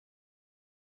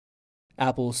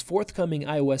Apple's forthcoming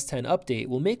iOS 10 update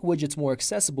will make widgets more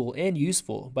accessible and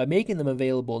useful by making them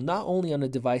available not only on a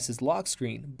device's lock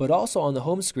screen, but also on the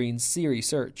home screen's Siri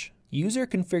search. User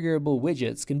configurable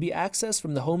widgets can be accessed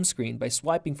from the home screen by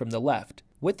swiping from the left.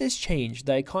 With this change,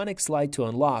 the iconic slide to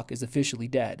unlock is officially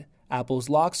dead. Apple's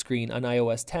lock screen on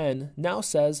iOS 10 now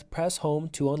says press home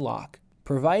to unlock.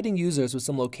 Providing users with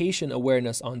some location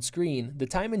awareness on screen, the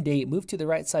time and date move to the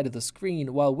right side of the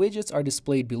screen while widgets are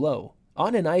displayed below.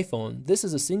 On an iPhone, this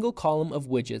is a single column of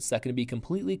widgets that can be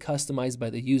completely customized by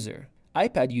the user.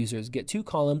 iPad users get 2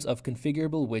 columns of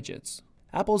configurable widgets.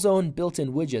 Apple's own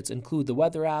built-in widgets include the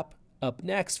Weather app, Up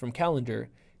Next from Calendar,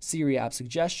 Siri app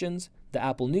suggestions, the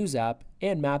Apple News app,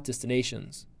 and Map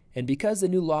destinations. And because the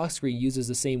new lock screen uses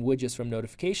the same widgets from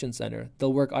Notification Center,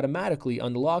 they'll work automatically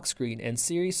on the lock screen and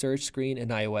Siri search screen in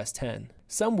iOS 10.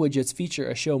 Some widgets feature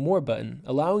a Show More button,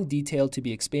 allowing detail to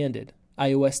be expanded.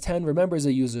 iOS 10 remembers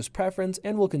a user's preference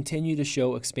and will continue to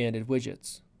show expanded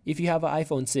widgets. If you have an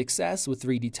iPhone 6s with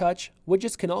 3D Touch,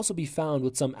 widgets can also be found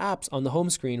with some apps on the home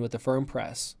screen with a firm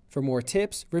press. For more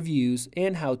tips, reviews,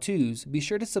 and how-tos, be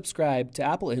sure to subscribe to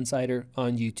Apple Insider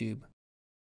on YouTube.